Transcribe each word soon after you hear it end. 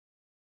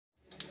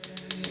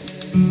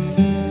Close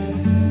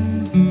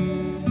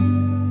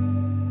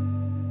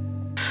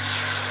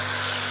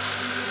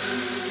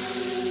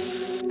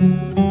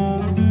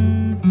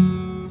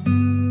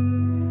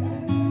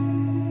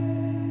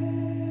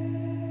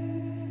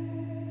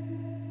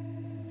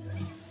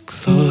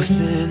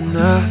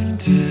enough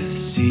to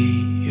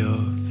see your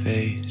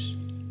face,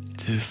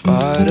 too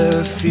far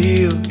to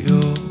feel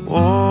your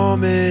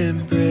warm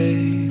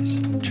embrace.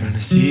 Trying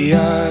to see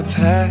our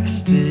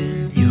past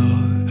in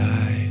your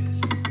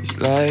eyes. It's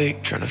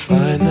like trying to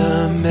find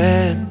the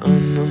man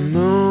on the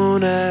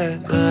moon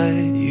at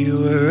night. You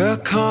were a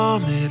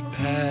comet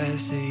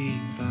passing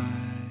by.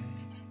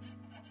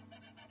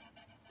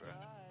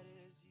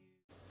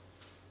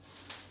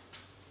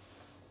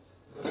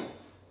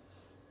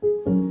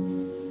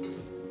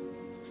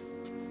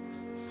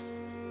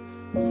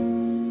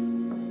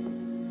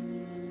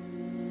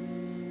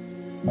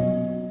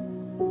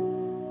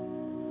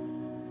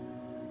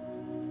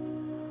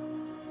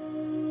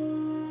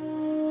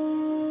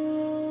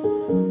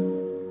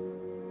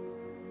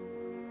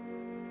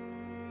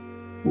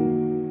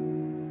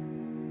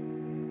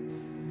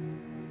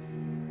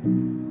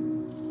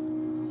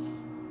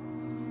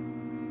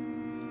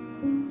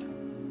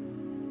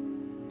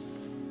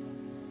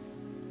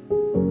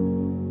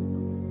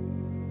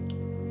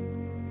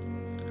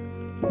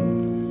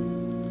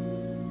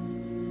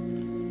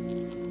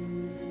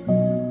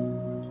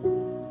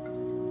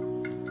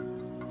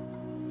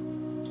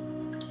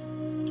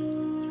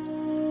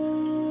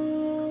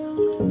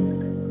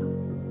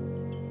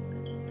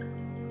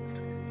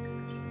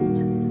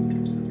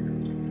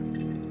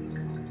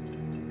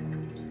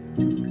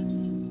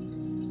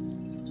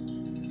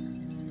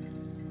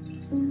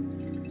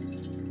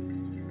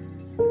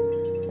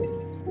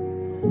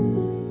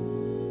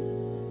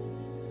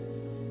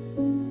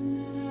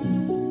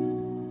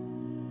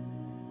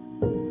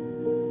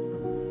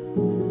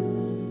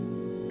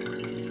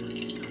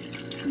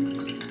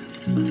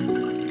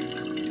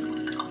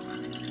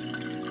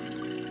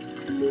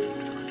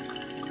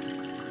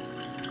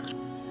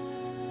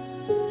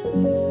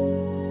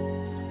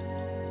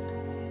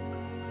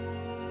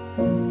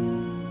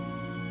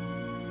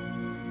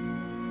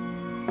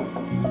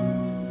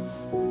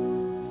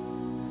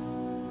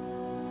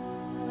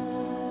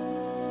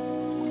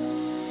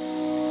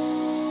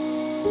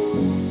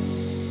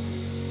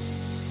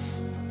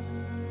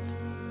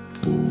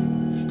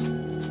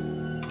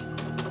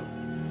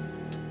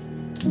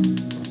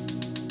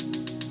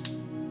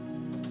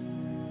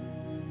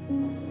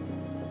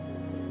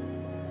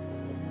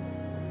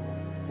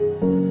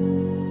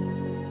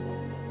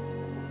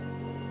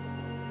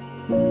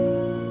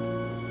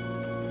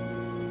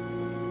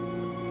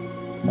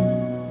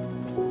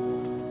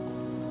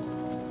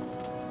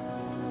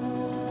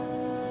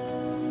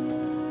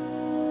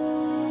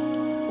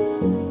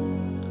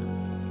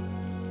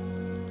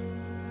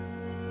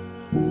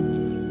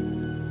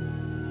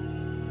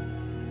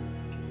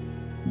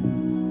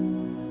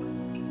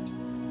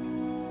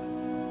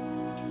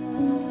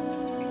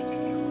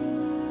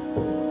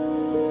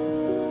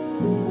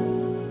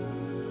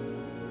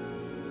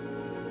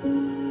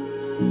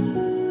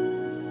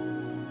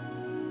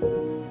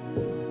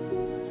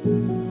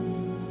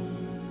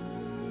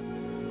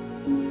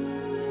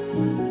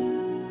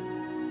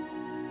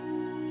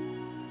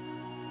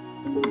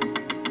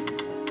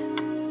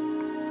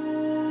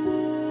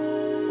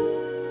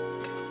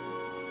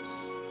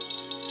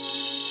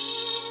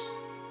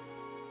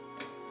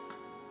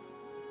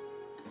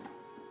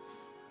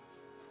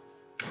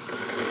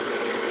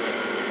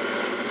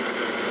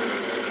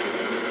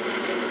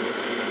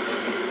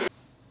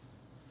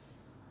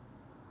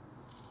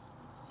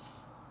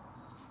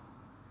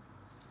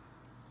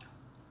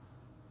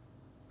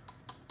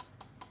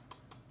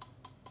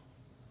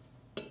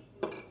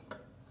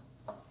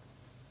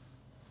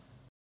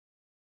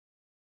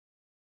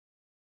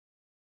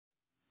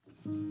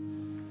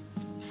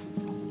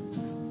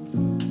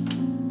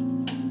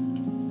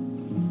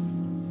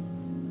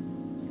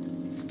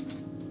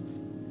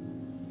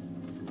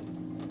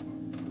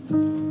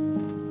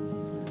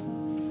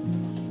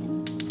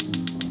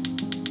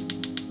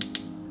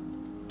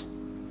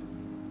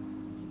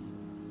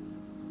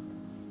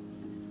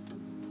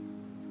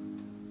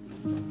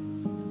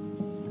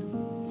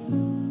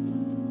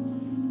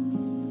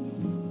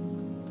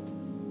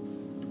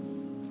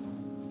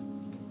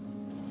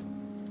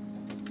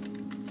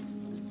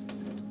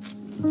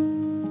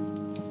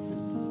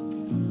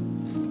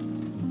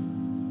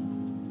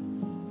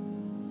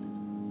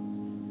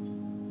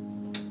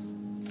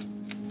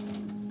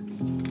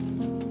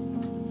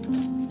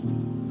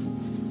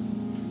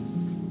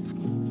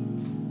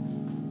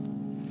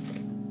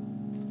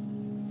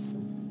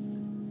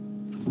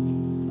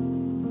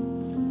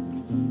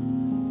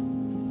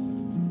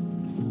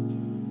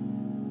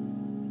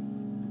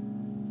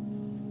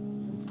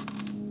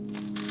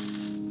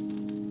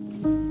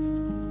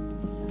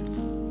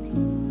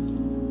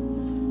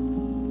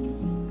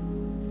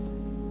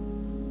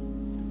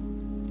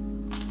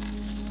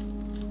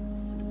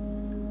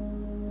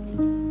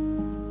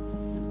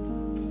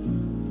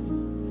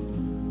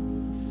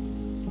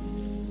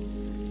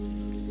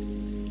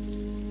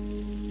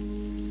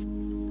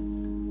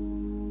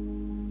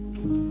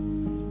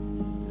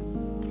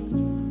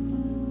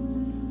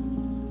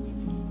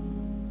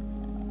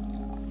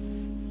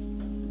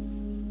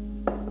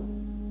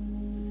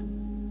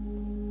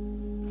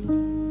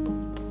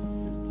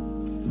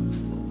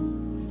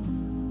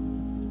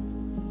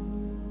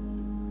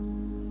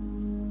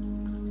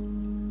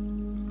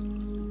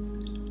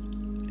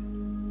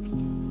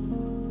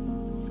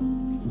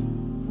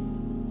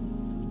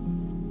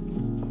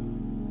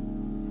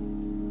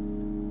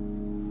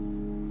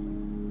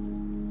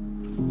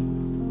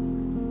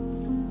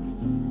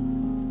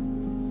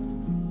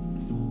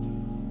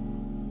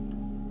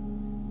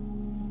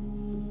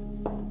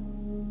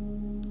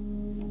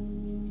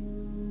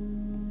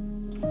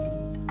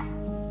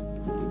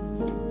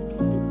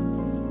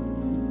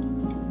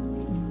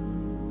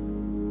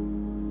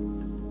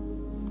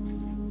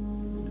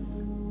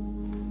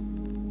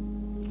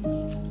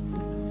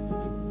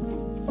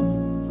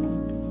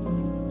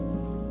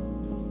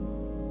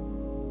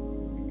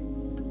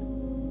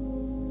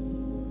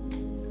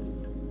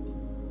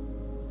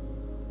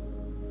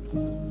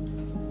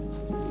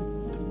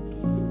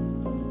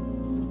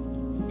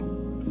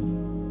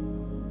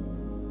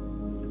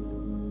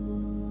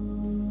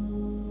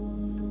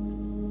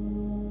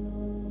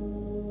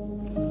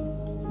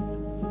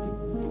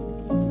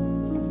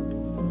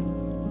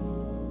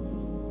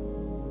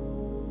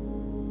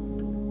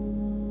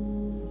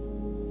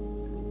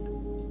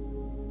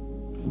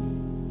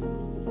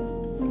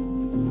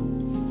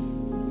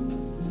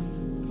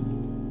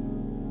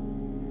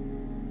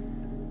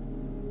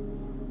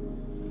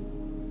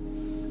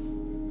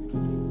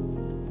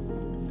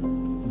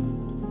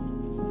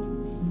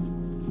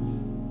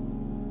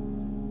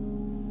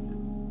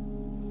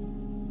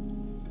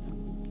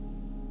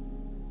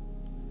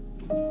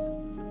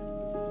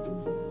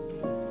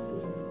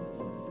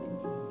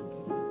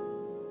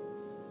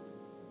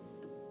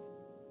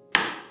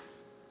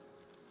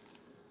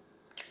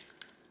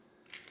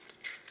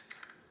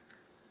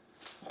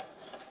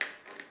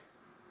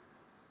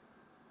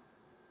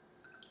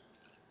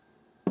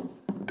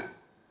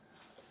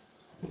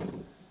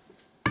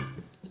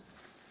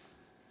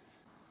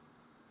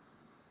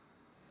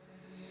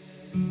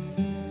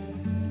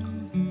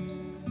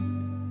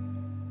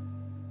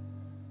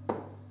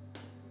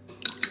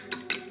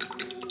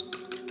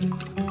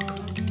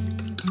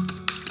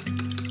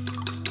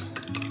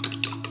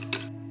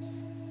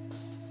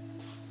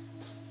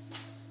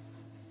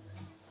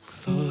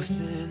 close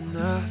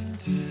enough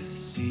to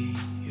see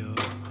your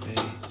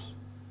face,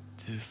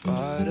 too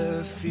far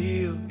to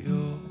feel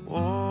your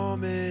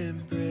warm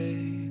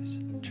embrace.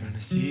 Trying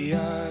to see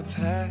our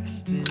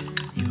past in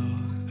your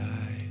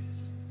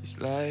eyes.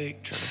 It's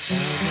like trying to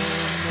find a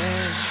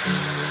match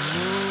when the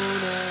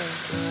moon at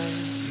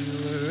night. You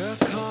were a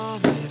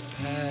comet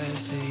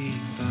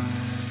passing by,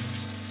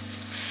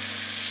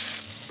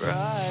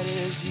 bright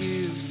as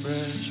you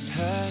brush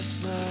past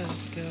my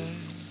sky.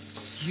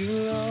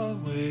 You'll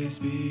always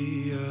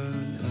be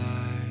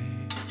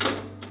alive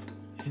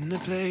in the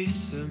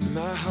place of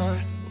my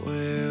heart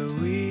where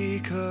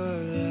we collide.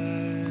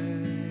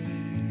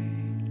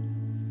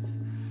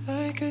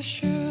 Like a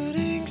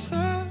shooting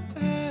star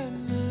at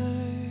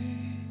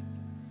night,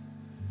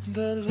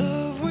 the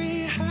love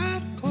we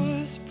had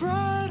was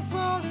bright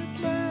while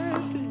it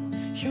lasted.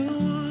 You're the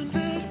one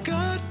that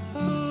got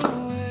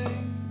away,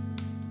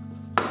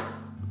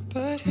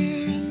 but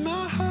here in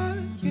my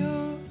heart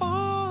you'll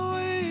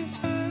always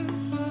have a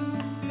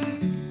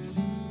place.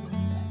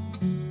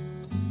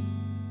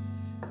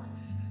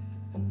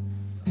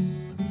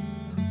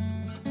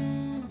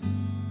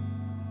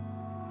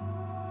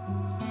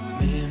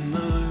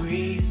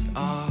 Memories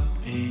are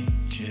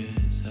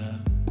pictures of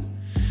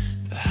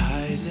the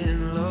highs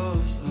and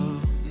lows.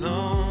 Oh, no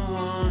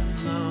one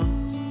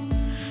knows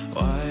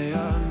why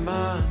our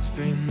minds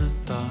bring the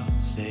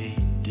thoughts they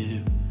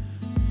do,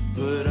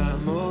 but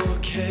I'm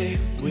okay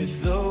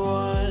with the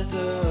ones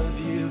of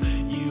you.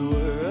 You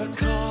were a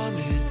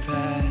comet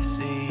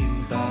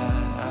passing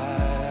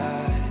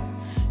by.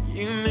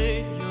 You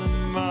made your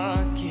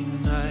mark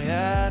in my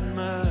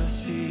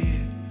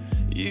atmosphere.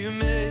 You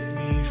made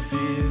me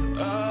feel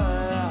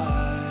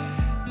alive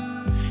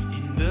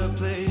in the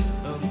place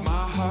of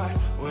my heart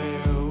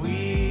where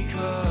we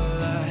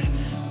collide.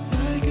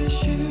 Like a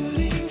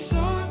shooting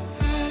star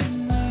at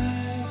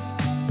night,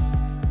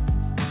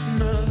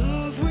 the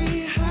love we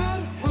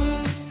had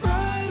was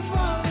bright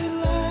while it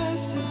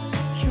lasted.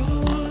 You're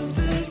the one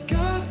that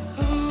got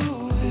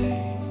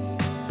away,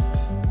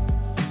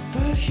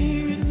 but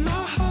here in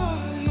my heart